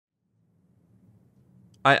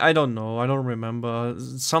I don't know. I don't remember.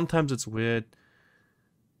 Sometimes it's weird.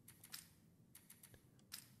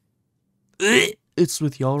 It's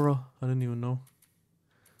with Yara. I didn't even know.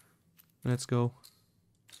 Let's go.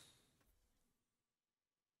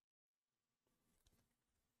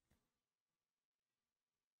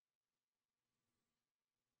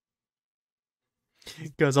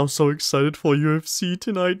 Guys, I'm so excited for UFC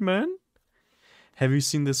tonight, man. Have you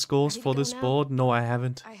seen the scores for this board? No, I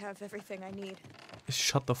haven't. I have everything I need.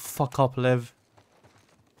 Shut the fuck up, Lev.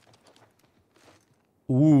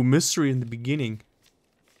 Ooh, mystery in the beginning.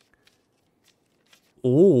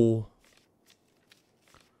 Oh.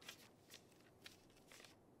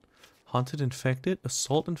 Hunted infected,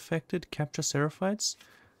 assault infected, capture seraphites.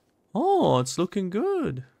 Oh, it's looking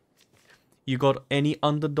good. You got any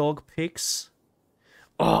underdog picks?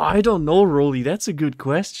 Oh, I don't know, Rolly. That's a good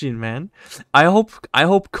question, man. I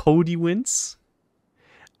hope Cody wins.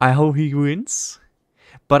 I hope he wins.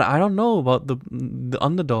 But I don't know about the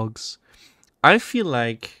underdogs. I feel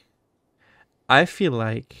like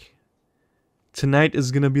tonight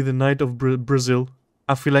is gonna be the night of Brazil.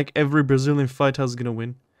 I feel like every Brazilian fighter is gonna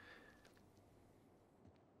win.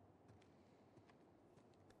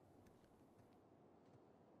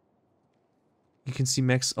 You can see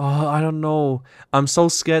Max. Oh, I don't know. I'm so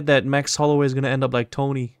scared that Max Holloway is gonna end up like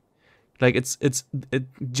Tony. Like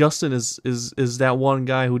Justin is that one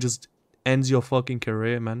guy who just ends your fucking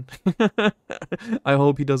career, man. I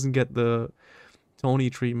hope he doesn't get the Tony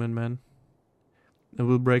treatment, man. It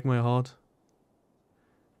will break my heart.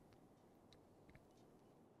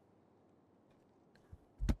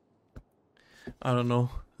 I don't know.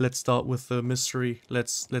 Let's start with the mystery.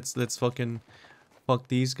 Let's fucking fuck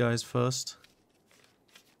these guys first.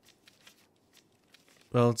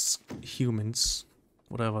 Well, it's humans.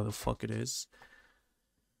 Whatever the fuck it is.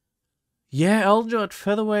 Yeah, Aljo at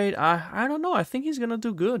featherweight. I don't know. I think he's gonna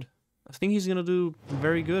do good. I think he's gonna do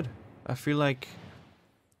very good. I feel like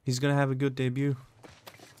he's gonna have a good debut.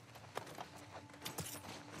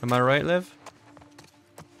 Am I right, Lev?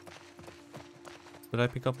 Did I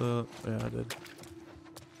pick up a... Yeah, I did.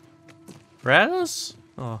 Rattlers?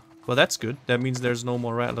 Oh, well that's good. That means there's no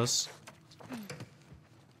more rattlers.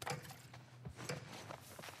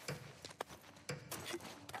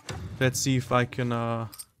 Let's see if I can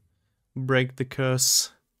break the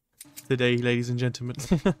curse today, ladies and gentlemen.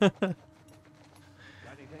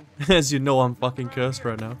 As you know, I'm fucking cursed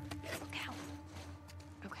right now.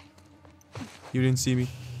 You didn't see me.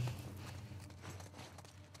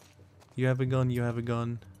 You have a gun, you have a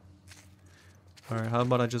gun. Alright, how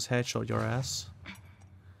about I just headshot your ass?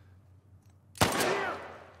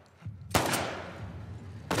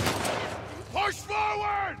 Push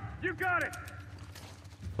forward! You got it!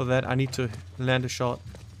 For that, I need to land a shot.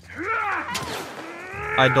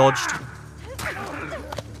 I dodged.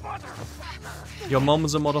 Your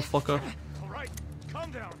mom's a motherfucker. Alright,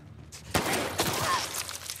 calm down.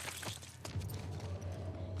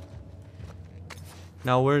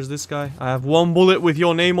 Now where's this guy? I have one bullet with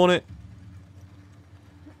your name on it.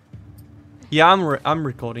 Yeah, I'm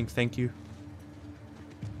recording, thank you.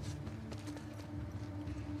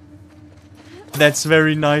 That's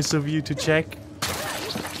very nice of you to check.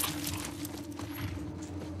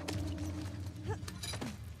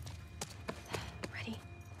 Ready?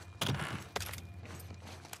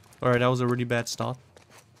 Alright, that was a really bad start.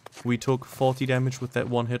 We took 40 damage with that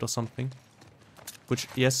one hit or something. Which,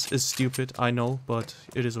 yes, is stupid, I know, but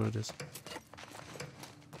it is what it is.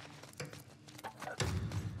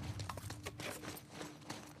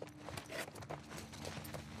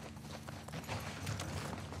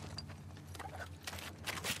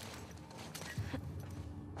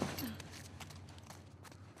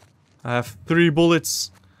 I have 3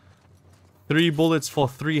 bullets. 3 bullets for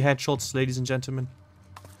 3 headshots, ladies and gentlemen.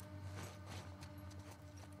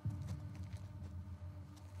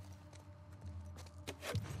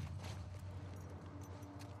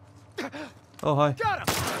 Oh, hi. Got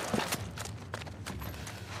him!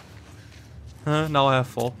 Huh? Now I have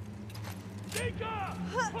 4. Take off!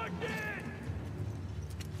 Push in!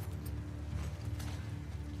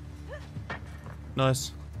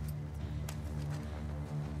 Nice.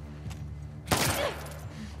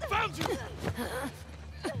 Found you!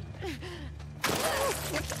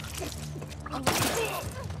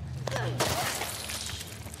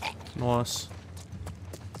 Nice.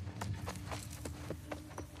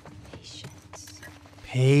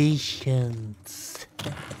 Patience.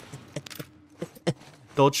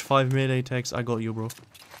 Dodge 5 melee attacks. I got you, bro.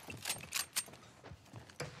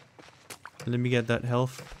 Let me get that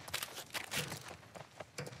health.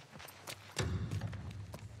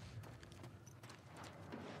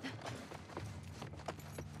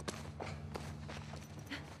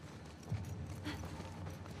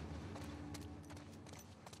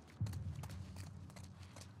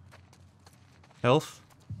 Health.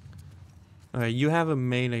 Alright, you have a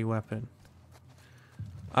melee weapon.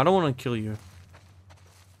 I don't want to kill you.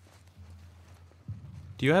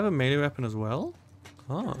 Do you have a melee weapon as well?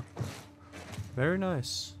 Ah. Very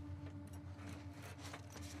nice.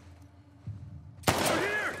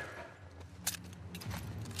 Here!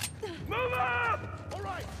 Move up! All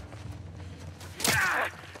right. Ah,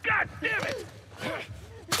 God damn it!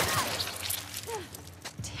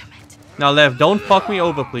 Damn it. Now, Lev, don't fuck me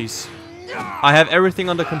over, please. I have everything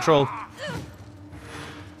under control.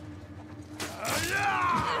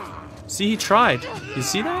 See, he tried. You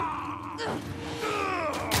see that?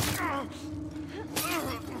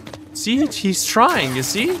 See, he's trying, you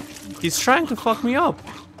see? He's trying to fuck me up.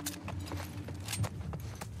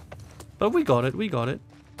 But we got it, we got it.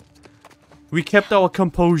 We kept our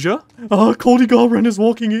composure. Ah, Cody Garbrandt is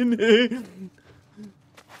walking in.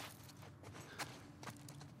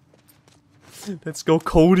 Let's go,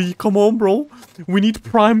 Cody. Come on, bro. We need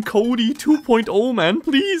Prime Cody 2.0, man,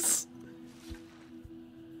 please.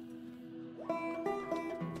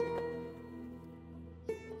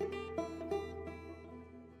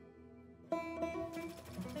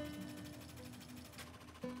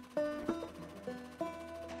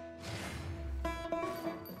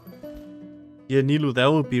 Yeah, Nilu, that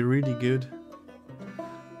would be really good.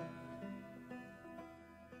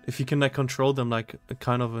 If you can like control them like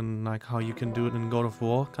kind of in like how you can do it in God of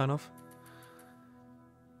War, kind of.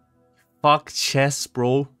 Fuck chess,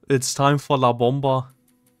 bro. It's time for La Bomba.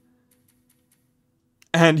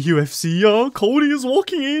 And UFC, oh, Cody is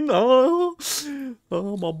walking in. Oh,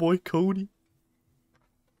 oh my boy Cody.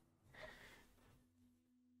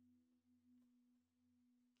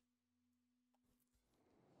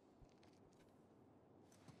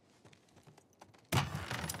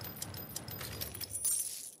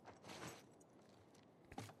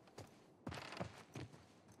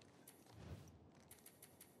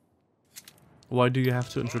 Why do you have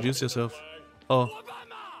to introduce yourself? Oh.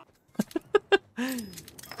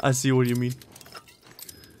 I see what you mean.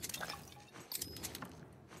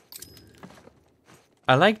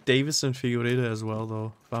 I like Davis and Figueiredo as well,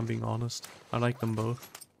 though, if I'm being honest. I like them both.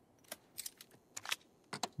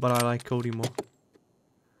 But I like Cody more.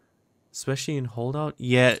 Especially in Holdout.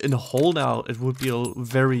 Yeah, in Holdout, it would be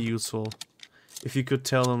very useful. If you could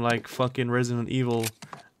tell them, like, fucking Resident Evil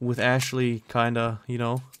with Ashley, kinda, you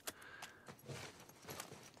know?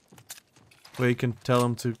 Where you can tell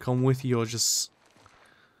them to come with you or just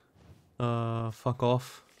fuck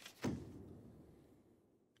off.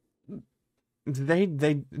 They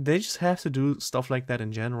just have to do stuff like that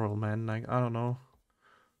in general, man. Like, I don't know.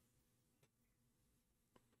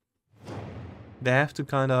 They have to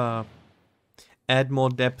kind of add more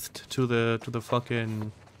depth to the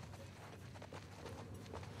fucking.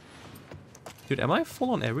 Dude, am I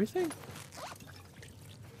full on everything?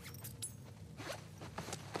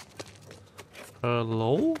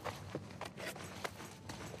 Hello?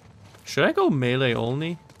 Should I go melee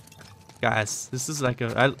only? Guys, this is like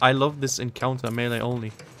a... I love this encounter melee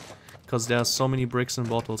only. Because there are so many bricks and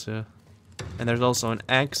bottles here. And there's also an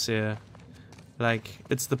axe here. Like,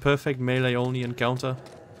 it's the perfect melee only encounter.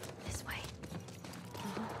 This way.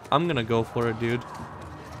 I'm gonna go for it, dude.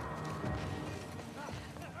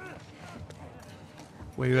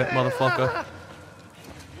 Where you at, motherfucker?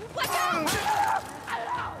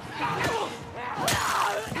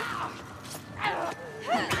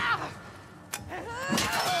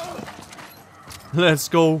 Let's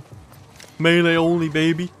go. Melee only,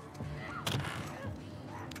 baby.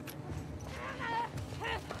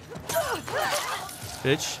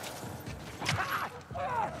 Bitch.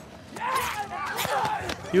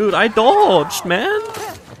 Dude, I dodged, man.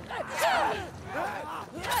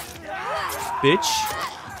 Bitch.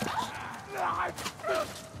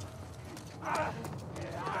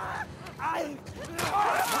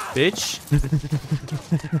 Bitch.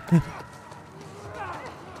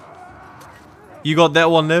 You got that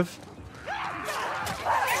one, Liv.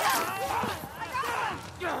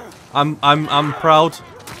 I'm proud.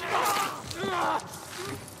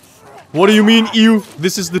 What do you mean, ew?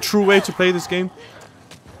 This is the true way to play this game.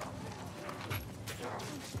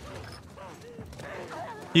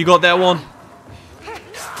 You got that one.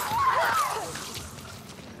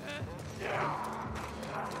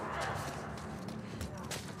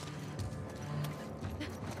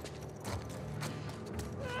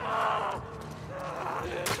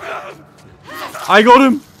 I got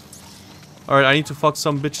him! Alright, I need to fuck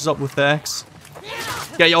some bitches up with the axe.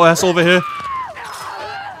 Get your ass over here.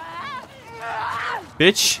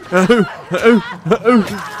 Bitch.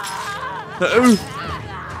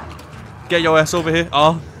 Get your ass over here.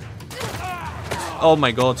 Oh. Oh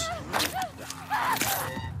my god.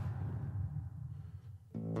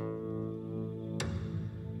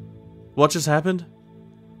 What just happened?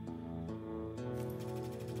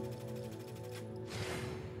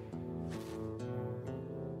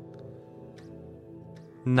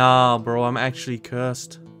 Nah, bro, I'm actually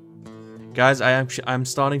cursed. Guys, I'm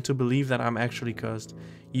starting to believe that I'm actually cursed.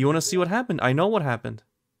 You wanna see what happened? I know what happened.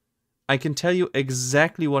 I can tell you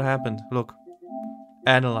exactly what happened. Look.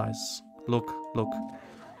 Analyze. Look, look.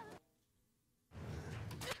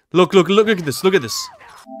 Look, look, look, look at this, look at this.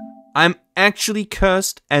 I'm actually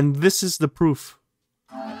cursed, and this is the proof.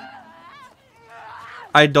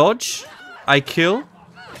 I dodge, I kill,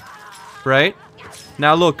 right?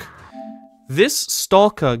 Now look, this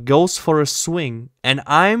stalker goes for a swing, and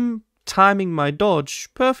I'm timing my dodge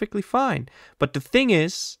perfectly fine. But the thing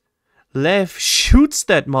is, Lev shoots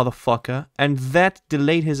that motherfucker, and that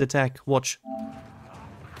delayed his attack. Watch.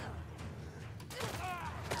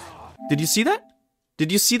 Did you see that?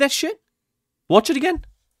 Did you see that shit? Watch it again.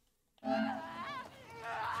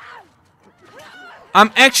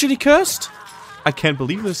 I'm actually cursed. I can't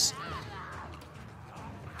believe this.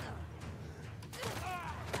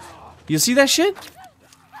 You see that shit?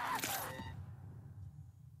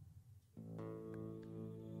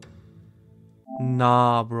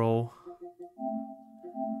 Nah, bro.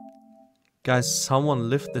 Guys, someone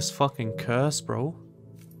lift this fucking curse, bro.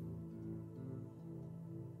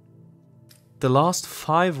 The last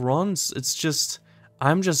 5 runs, it's just...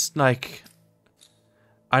 I'm just like...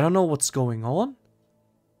 I don't know what's going on.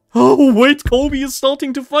 Oh, wait, Colby is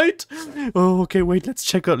starting to fight. Oh, okay, wait, let's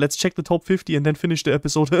check the top 50 and then finish the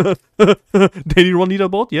episode. Daily run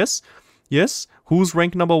leaderboard, yes. Yes. Who's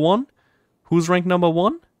rank number 1? Who's rank number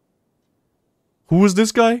 1? Who is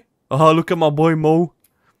this guy? Oh, look at my boy Mo.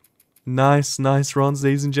 Nice, nice runs,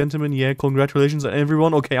 ladies and gentlemen. Yeah, congratulations on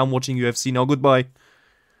everyone. Okay, I'm watching UFC now. Goodbye.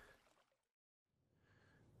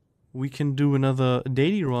 We can do another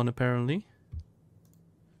daily run, apparently.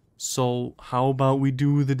 So, how about we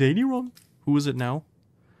do the daily run? Who is it now?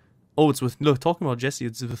 Oh, it's with... Look, talking about Jesse.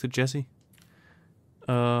 It's with Jesse.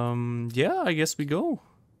 Yeah, I guess we go.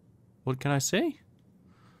 What can I say?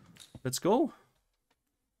 Let's go.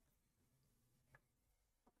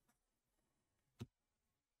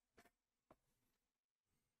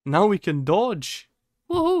 Now we can dodge.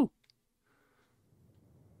 Woohoo!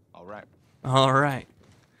 Alright. Alright.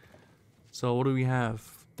 So, what do we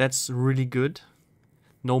have? That's really good.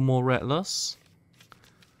 No more rattlers.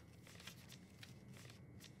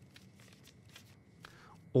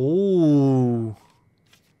 Oh.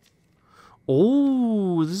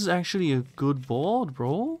 Oh, this is actually a good board,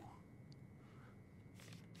 bro.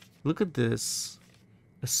 Look at this.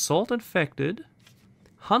 Assault infected.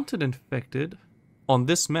 Hunted infected. On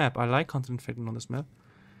this map. I like hunted infected on this map.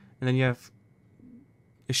 And then you have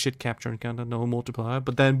a shit capture encounter. No multiplier.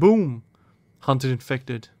 But then boom. Hunted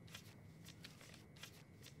infected.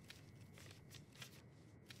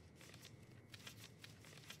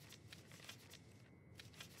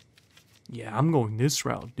 Yeah, I'm going this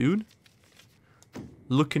route, dude.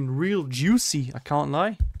 Looking real juicy, I can't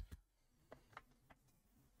lie.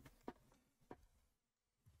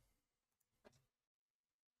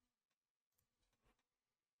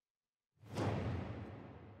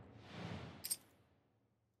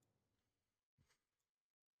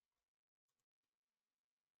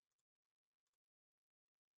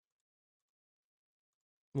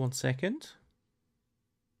 One second.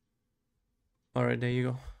 Alright, there you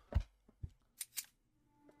go.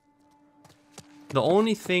 The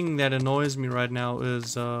only thing that annoys me right now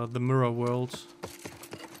is the mirror world.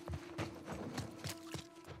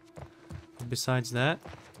 Besides that,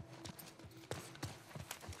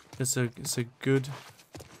 it's a good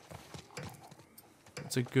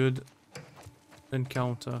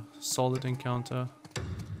encounter, solid encounter.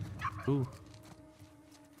 Ooh.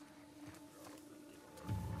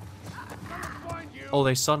 Oh,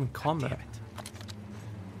 they start in combat.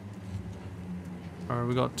 Alright,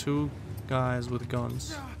 we got 2 guys with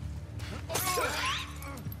guns.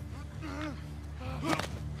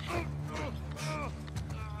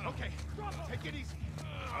 Okay, take it easy.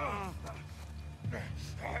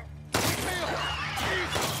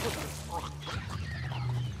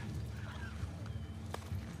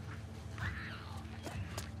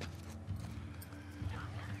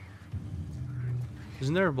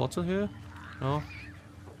 Isn't there a bottle here? No?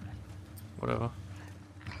 Whatever.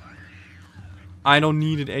 I don't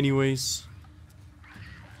need it anyways.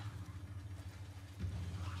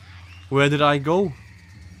 Where did I go?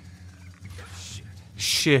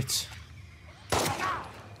 Shit.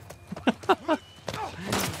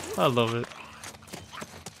 I love it.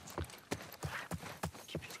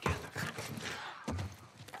 Keep it together.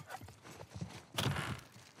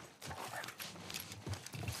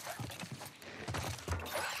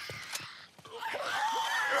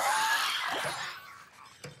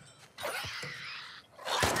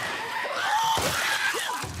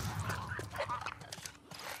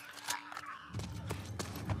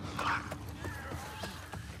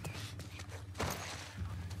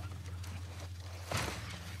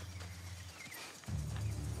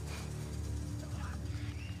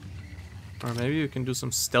 Or maybe you can do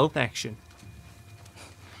some stealth action.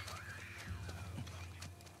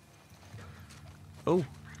 Oh.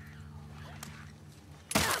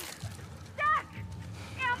 Duck!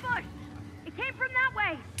 Ambush! It came from that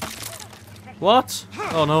way. What?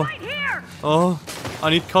 Oh no. Right here! Oh, I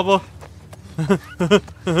need cover. Easy.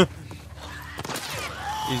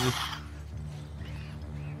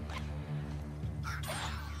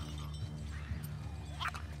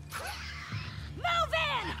 Move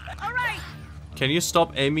in! All right. Can you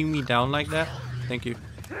stop aiming me down like that? Thank you.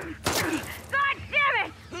 God damn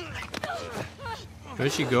it!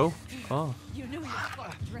 Where'd she go? Oh, You knew you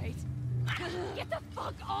fucked, right? Get the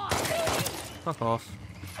fuck off! fuck off.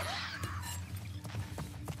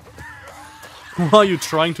 Who are you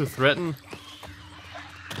trying to threaten?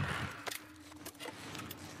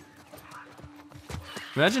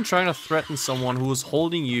 Imagine trying to threaten someone who is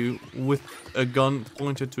holding you with a gun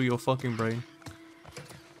pointed to your fucking brain.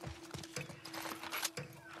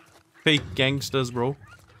 Fake gangsters, bro.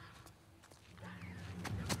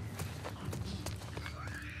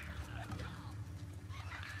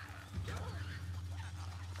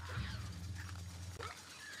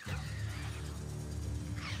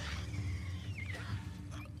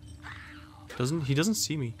 He doesn't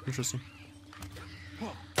see me. Interesting.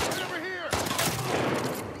 Get over here!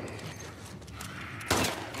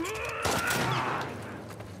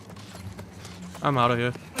 I'm out of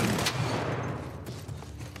here.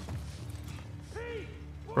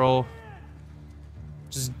 Bro.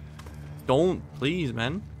 Just don't, please,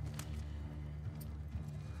 man.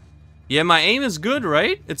 Yeah, my aim is good,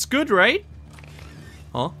 right? It's good, right?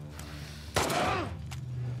 Huh?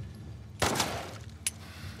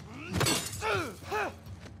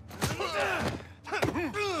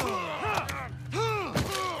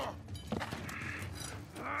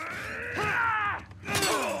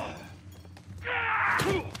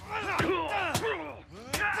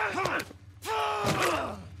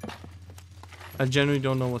 I genuinely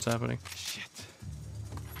don't know what's happening. Shit.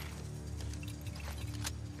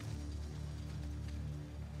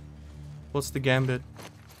 What's the gambit?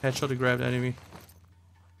 Headshot a grabbed enemy.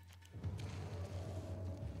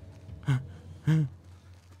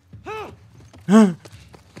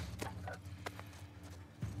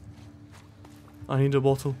 I need a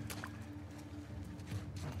bottle.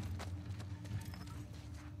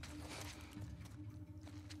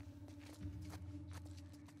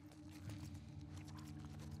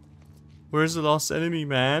 Where's the last enemy,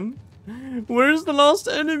 man? Where's the last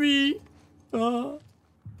enemy? Hello?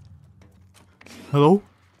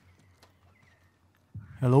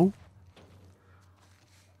 Hello?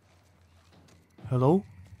 Hello?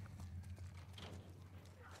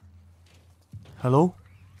 Hello?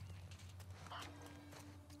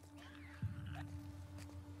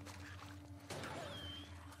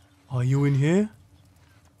 Are you in here?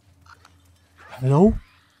 Hello?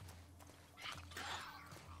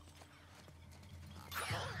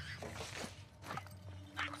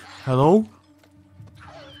 Hello?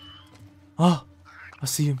 Ah, I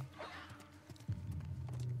see him.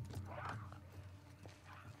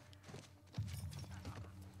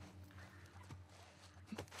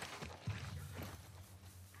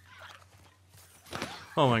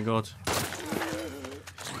 Oh my god.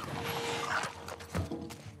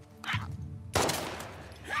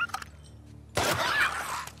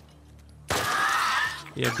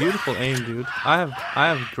 Yeah, beautiful aim, dude. I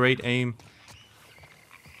have great aim.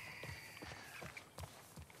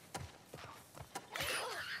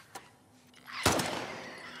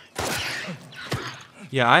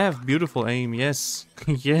 Yeah, I have beautiful aim. Yes.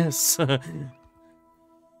 Yes.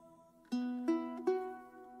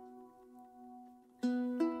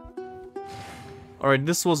 Alright,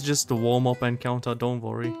 this was just the warm-up encounter. Don't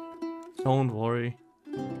worry. Don't worry.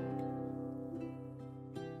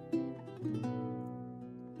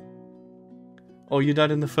 Oh, you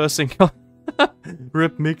died in the first encounter.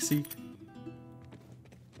 Rip Mixie.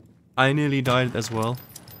 I nearly died as well.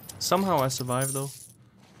 Somehow I survived though.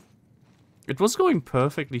 It was going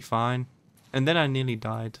perfectly fine. And then I nearly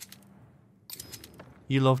died.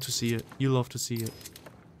 You love to see it. You love to see it.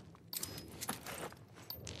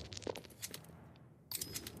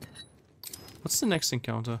 What's the next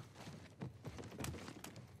encounter?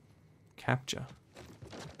 Capture.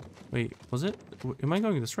 Wait, was it? Am I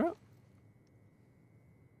going this route?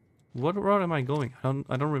 What route am I going?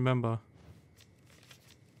 I don't remember.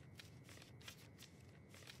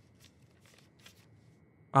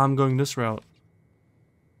 I'm going this route.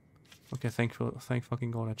 Okay, thank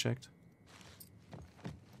fucking god I checked.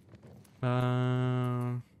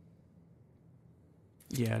 Yeah,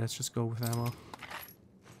 let's just go with ammo.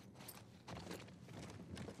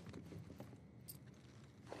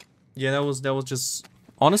 Yeah, that was just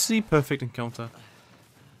honestly perfect encounter.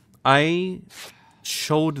 I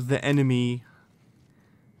showed the enemy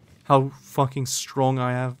how fucking strong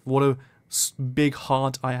I have. What a big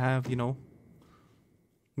heart I have, you know.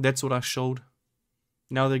 That's what I showed.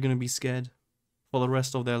 Now they're gonna be scared for the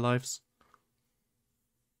rest of their lives.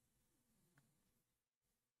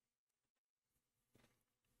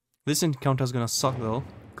 This encounter is gonna suck though,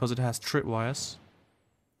 because it has tripwires.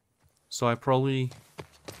 So I probably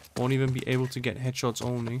won't even be able to get headshots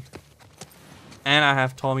only. And I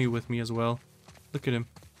have Tommy with me as well. Look at him.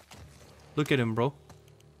 Look at him, bro.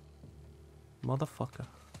 Motherfucker.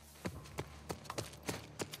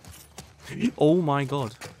 Oh my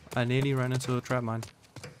god. I nearly ran into a trap mine.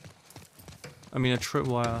 I mean a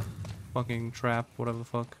tripwire fucking trap, whatever the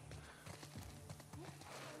fuck.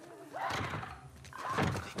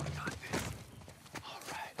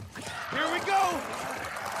 Here we go!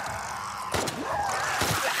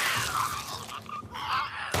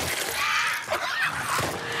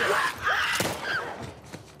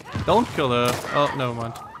 Don't kill her. Oh, never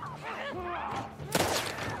mind.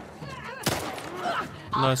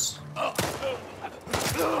 Nice.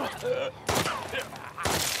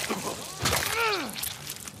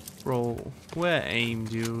 Bro, where aim,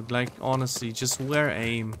 dude? Like, honestly, just where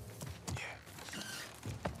aim?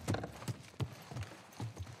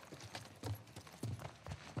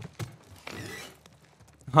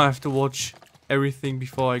 I have to watch everything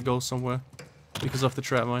before I go somewhere because of the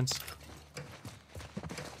trap mines.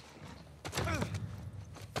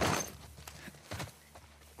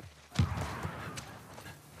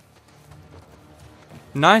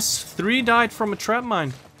 Nice, 3 died from a trap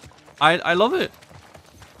mine. I love it.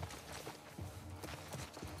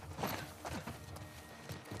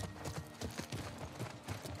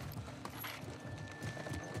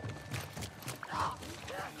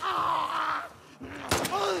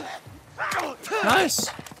 Nice.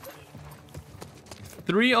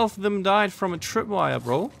 3 of them died from a tripwire,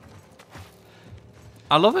 bro.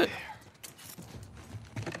 I love it.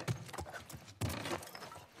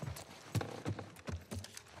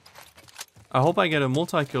 I hope I get a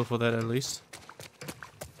multi-kill for that at least.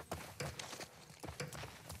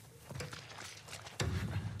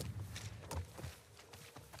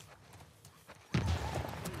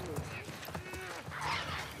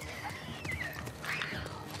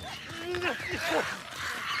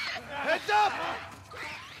 Heads up!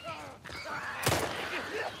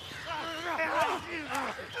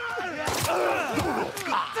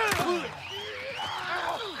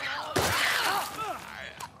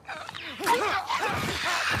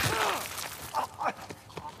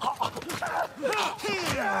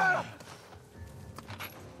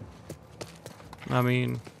 I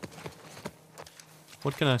mean,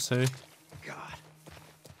 what can I say? God.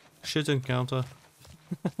 Shit encounter.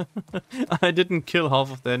 I didn't kill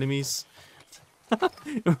half of the enemies.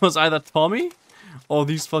 It was either Tommy or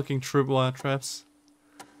these fucking tripwire traps.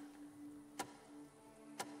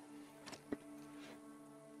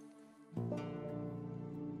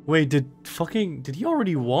 Wait, did he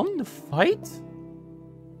already won the fight?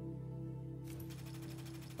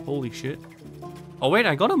 Holy shit. Oh wait,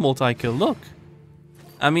 I got a multi-kill, look.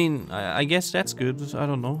 I mean, I guess that's good, I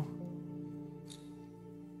don't know.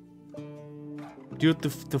 Dude,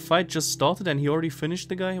 the fight just started and he already finished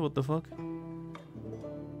the guy? What the fuck?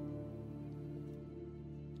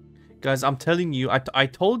 Guys, I'm telling you, I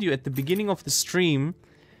told you at the beginning of the stream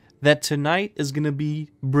that tonight is gonna be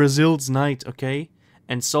Brazil's night, okay?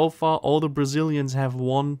 And so far, all the Brazilians have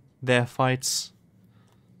won their fights.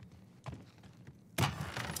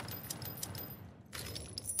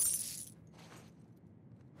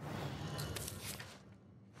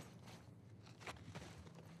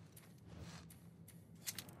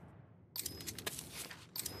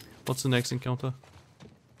 What's the next encounter?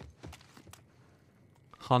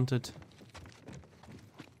 Hunted.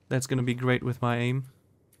 That's gonna be great with my aim.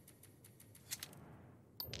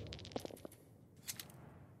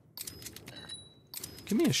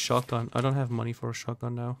 Give me a shotgun. I don't have money for a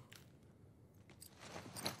shotgun now.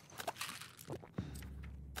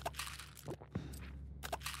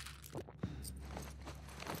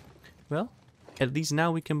 Well, at least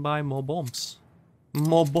now we can buy more bombs.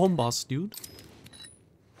 More bombas, dude.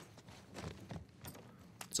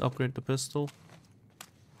 Let's upgrade the pistol.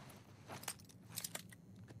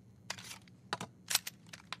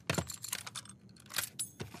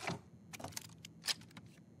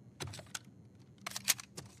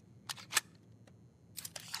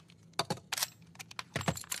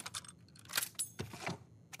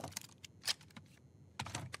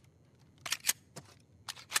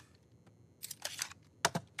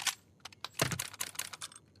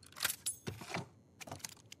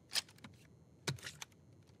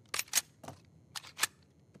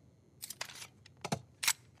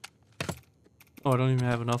 Oh, I don't even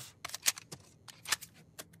have enough.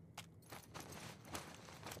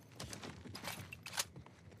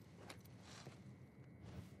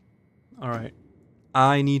 Alright.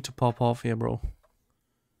 I need to pop off here, bro.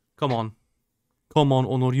 Come on. Come on,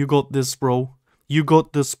 Honor. You got this, bro. You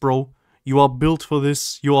got this, bro. You are built for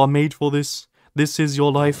this. You are made for this. This is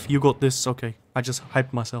your life. You got this. Okay. I just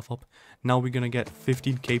hyped myself up. Now we're gonna get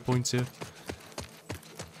 15k points here.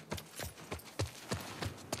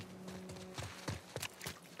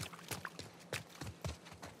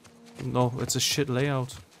 No, it's a shit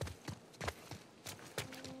layout.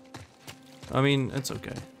 I mean, it's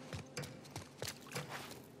okay.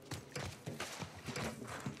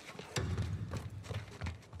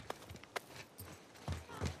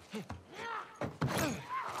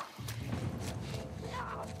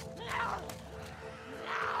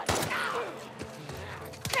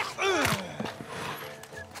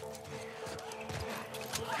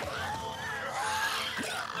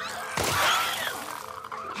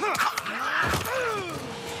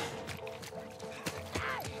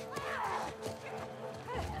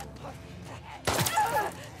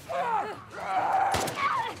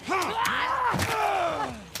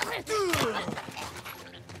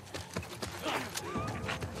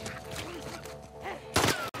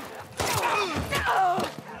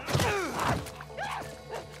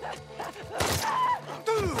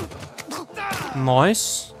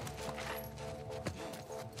 Nice.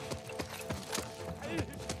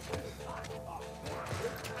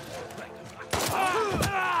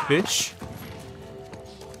 Bitch.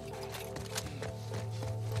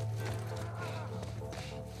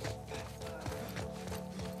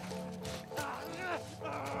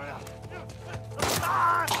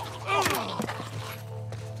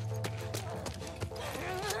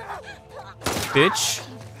 Bitch.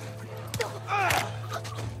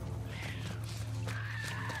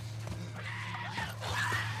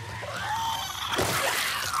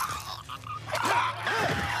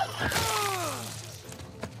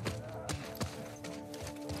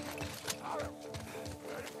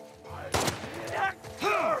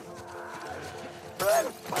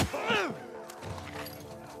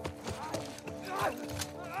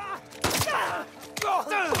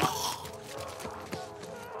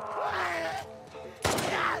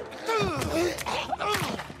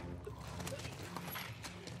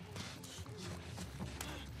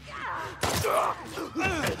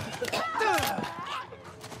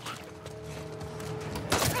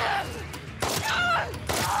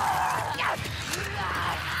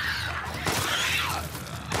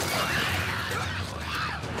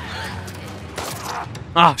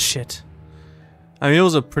 Ah, shit. I mean, it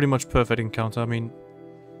was a pretty much perfect encounter. I mean,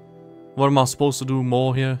 what am I supposed to do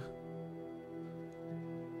more here?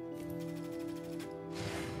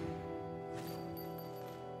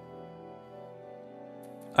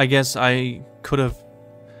 I guess I could have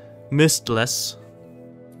missed less.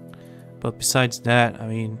 But besides that, I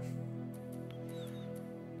mean,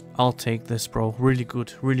 I'll take this, bro. Really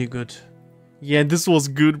good, really good. Yeah, this was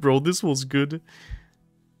good, bro. This was good.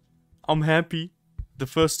 I'm happy. The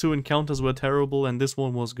first two encounters were terrible and this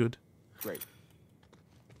one was good. Great.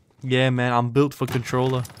 Yeah, man, I'm built for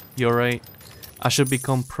controller. You're right. I should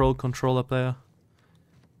become pro controller player.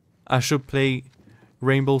 I should play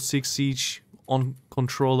Rainbow Six Siege on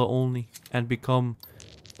controller only and become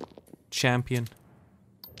champion.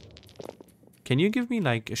 Can you give me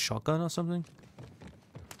like a shotgun or something?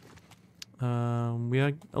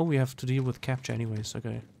 We have to deal with capture anyways.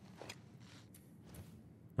 Okay.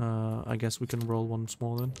 I guess we can roll once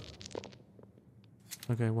more then.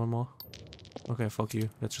 Okay, one more. Okay, fuck you.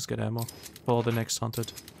 Let's just get ammo for the next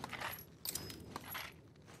hunted.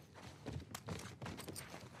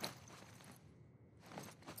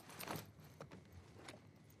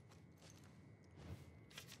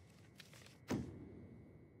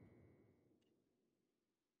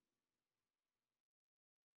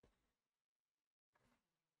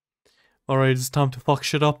 Alright, it's time to fuck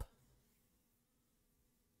shit up.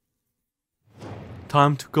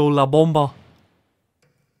 Time to go La Bomba.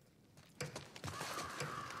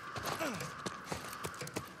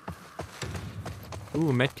 Ooh,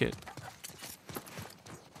 a medkit.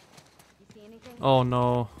 Oh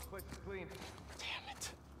no. Damn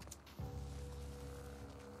it.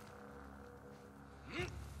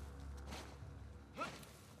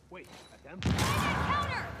 Wait, at them?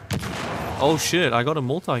 Oh shit, I got a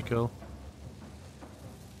multi-kill.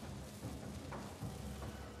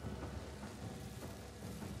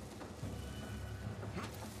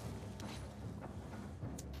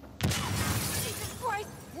 Jesus Christ!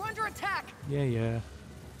 We're under attack! Yeah, yeah.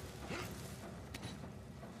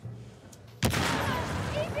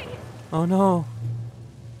 Easy! Oh no.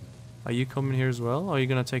 Are you coming here as well? Are you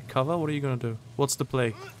gonna take cover? What are you gonna do? What's the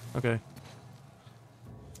play? Okay.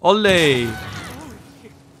 Ole!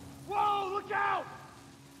 Whoa, look out!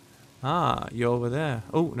 Ah, you're over there.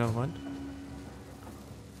 Oh, never mind.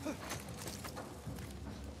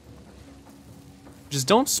 Just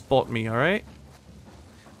don't spot me, alright?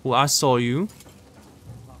 Well, I saw you.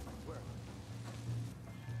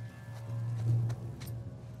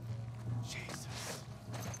 Jesus.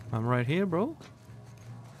 I'm right here, bro.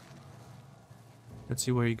 Let's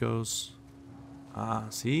see where he goes. Ah,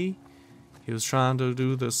 see? He was trying to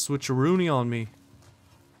do the switcheroony on me.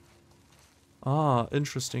 Ah,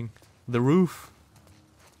 interesting. The roof.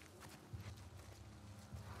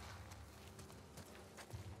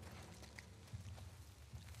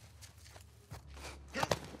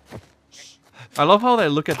 I love how they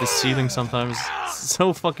look at the ceiling sometimes. It's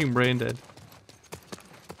so fucking brain dead.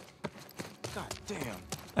 God damn.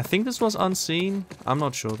 I think this was unseen. I'm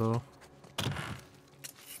not sure though.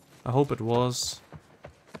 I hope it was.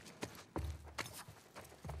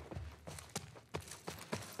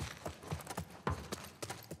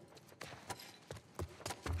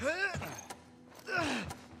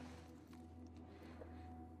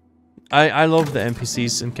 I love the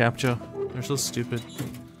NPCs in Capture. They're so stupid.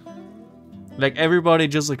 Like everybody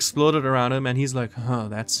just exploded around him and he's like, huh,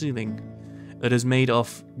 that ceiling. It is made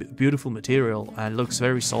of beautiful material and looks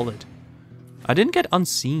very solid. I didn't get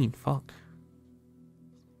unseen, fuck.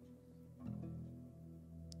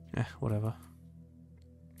 Eh, whatever.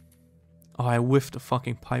 Oh, I whiffed a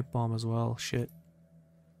fucking pipe bomb as well, shit.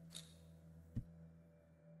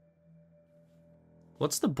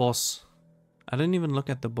 What's the boss? I didn't even look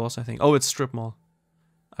at the boss, I think. Oh, it's Strip Mall.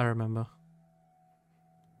 I remember.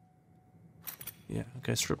 Yeah,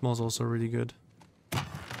 okay, Strip Mall's also really good.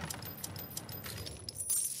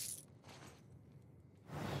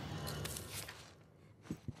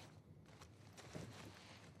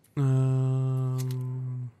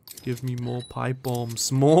 Give me more pipe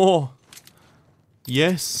bombs. More!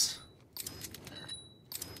 Yes!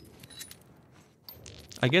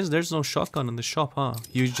 I guess there's no shotgun in the shop, huh?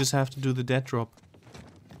 You just have to do the death drop.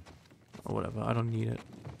 Or whatever, I don't need it.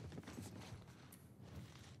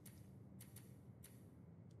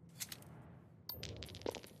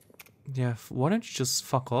 Yeah, why don't you just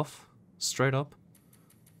fuck off? Straight up.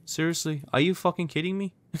 Seriously? Are you fucking kidding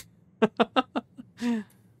me?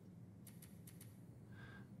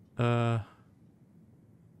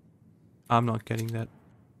 I'm not getting that.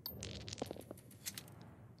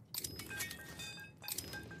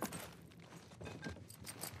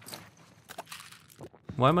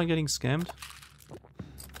 Why am I getting scammed?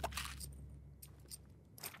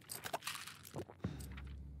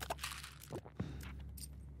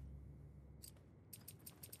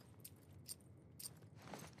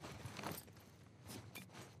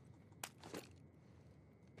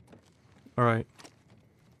 Alright.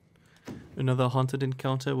 Another haunted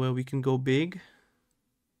encounter where we can go big.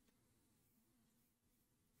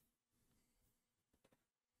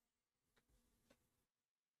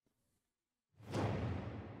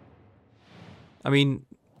 I mean,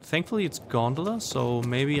 thankfully it's gondola, so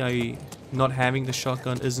maybe not having the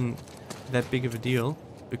shotgun isn't that big of a deal,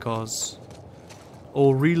 because... Oh,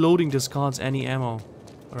 reloading discards any ammo.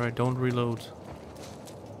 Alright, don't reload.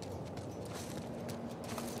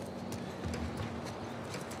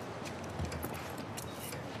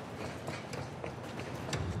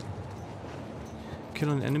 Kill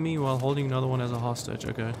an enemy while holding another one as a hostage,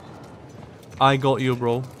 okay. I got you,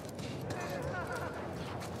 bro.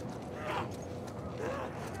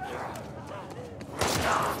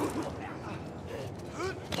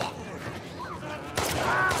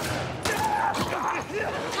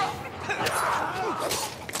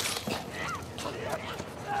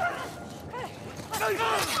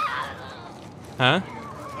 Huh?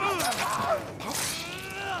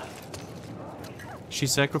 She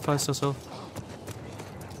sacrificed herself.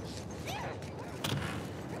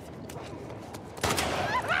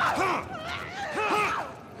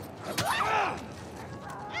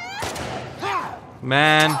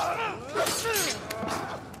 Man.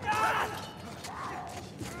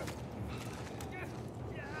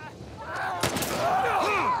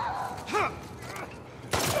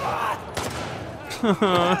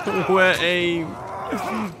 Where aim?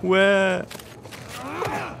 Where?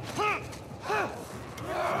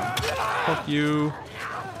 Fuck you.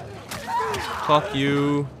 Fuck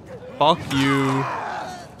you. Fuck you.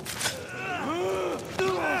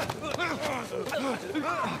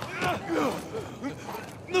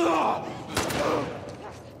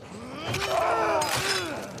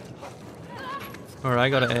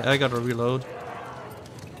 Alright, I gotta reload.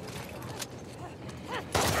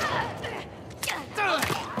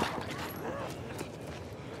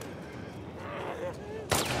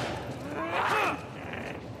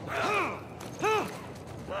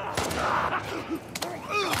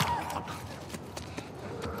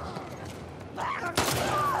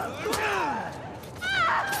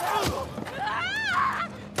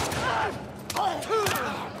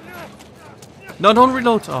 No, don't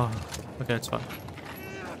reload. Oh, okay, it's fine.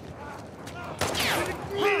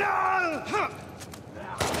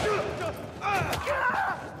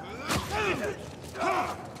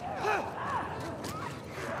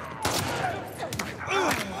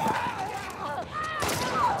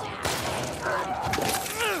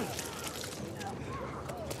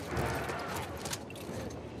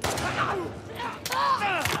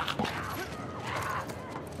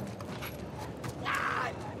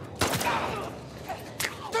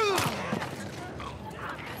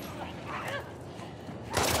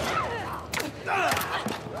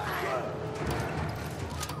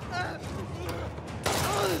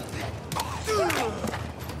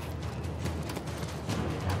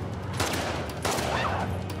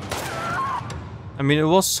 I mean, it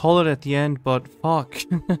was solid at the end, but fuck.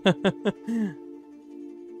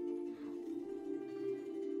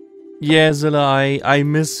 Yeah, Zilla, I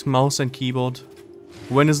miss mouse and keyboard.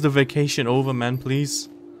 When is the vacation over, man, please?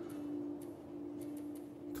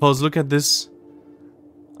 Cause look at this.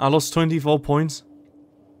 I lost 24 points.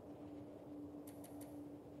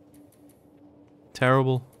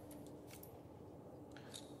 Terrible.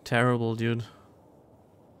 Terrible, dude.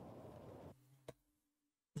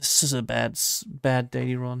 This is a bad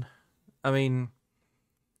daily run. I mean,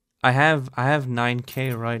 I have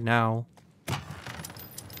 9k right now.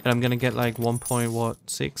 And I'm gonna get like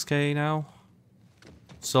 1.6k now.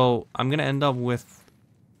 So I'm gonna end up with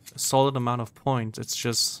a solid amount of points. It's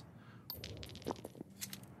just,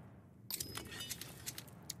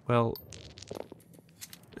 well,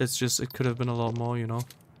 it's just, it could have been a lot more, you know.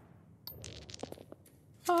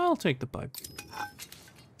 I'll take the pipe.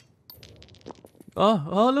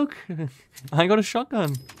 Oh look, I got a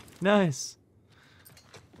shotgun. Nice.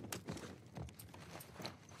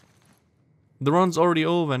 The run's already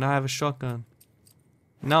over and I have a shotgun.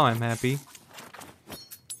 Now I'm happy.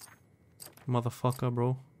 Motherfucker,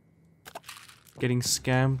 bro. Getting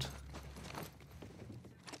scammed.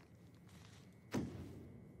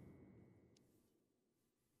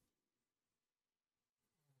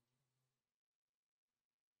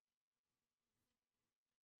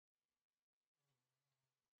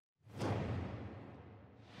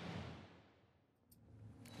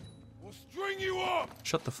 We'll string you up.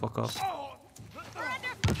 Shut the fuck up.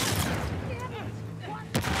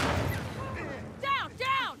 Down,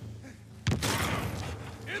 down!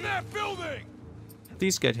 In that building.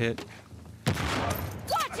 These get hit.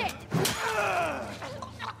 Watch it!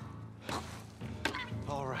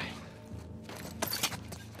 All right.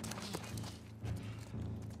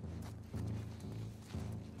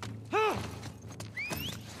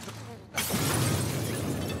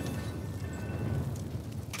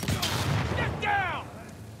 Get down.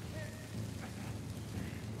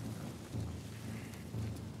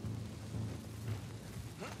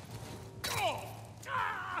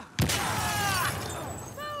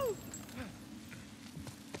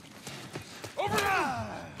 Over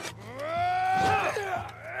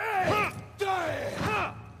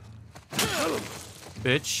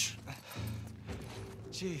Bitch.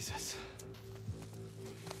 Jesus.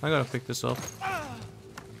 I gotta pick this up.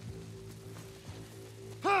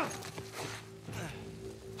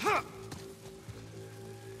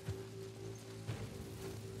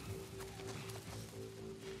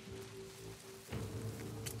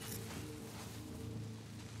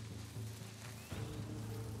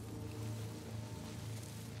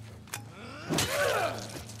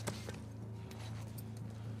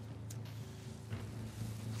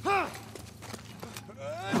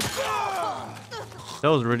 That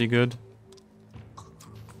was really good.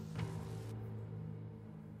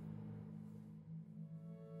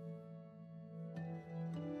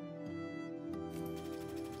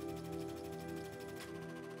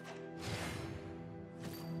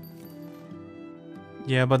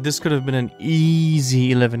 Yeah, but this could have been an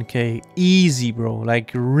easy 11k. Easy, bro. Like,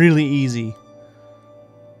 really easy.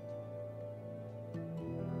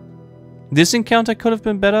 This encounter could have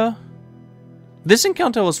been better. This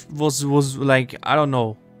encounter was like, I don't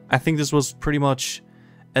know. I think this was pretty much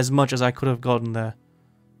as I could have gotten there.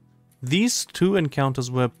 These two encounters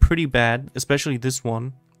were pretty bad, especially this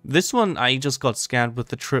one. This one I just got scammed with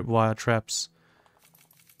the tripwire traps.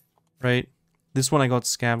 Right? This one I got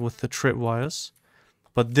scammed with the tripwires.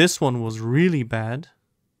 But this one was really bad.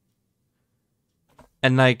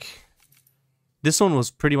 And like, this one was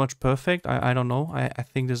pretty much perfect. I don't know. I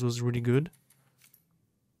think this was really good.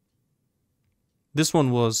 This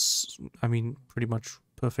one was, I mean, pretty much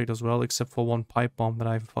perfect as well, except for one pipe bomb that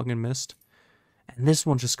I fucking missed. And this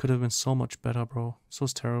one just could have been so much better, bro. This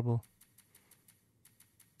was terrible.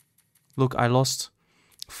 Look, I lost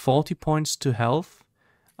 40 points to health.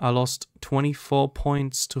 I lost 24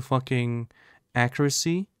 points to fucking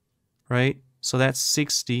accuracy, right? So that's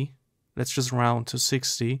 60. Let's just round to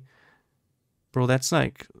 60. Bro, that's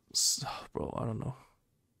like... Bro, I don't know.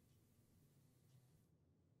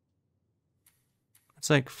 It's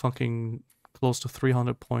like fucking close to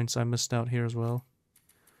 300 points I missed out here as well.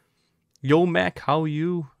 Yo, Mac, how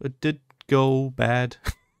you? It did go bad.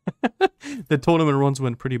 The tournament runs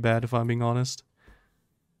went pretty bad, if I'm being honest.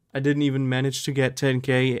 I didn't even manage to get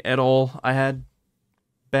 10k at all. I had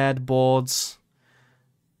bad boards.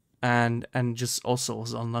 And just also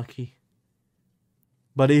was unlucky.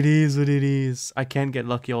 But it is what it is. I can't get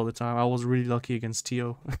lucky all the time. I was really lucky against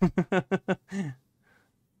Tio.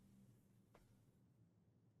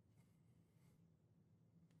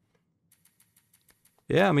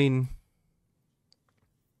 Yeah, I mean,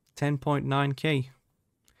 10.9k.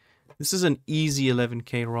 This is an easy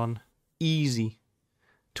 11k run. Easy.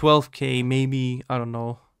 12k, maybe, I don't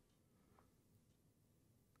know.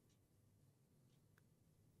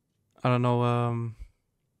 I don't know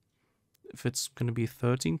if it's gonna be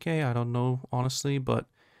 13k, I don't know, honestly, but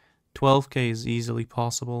 12k is easily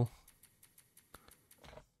possible.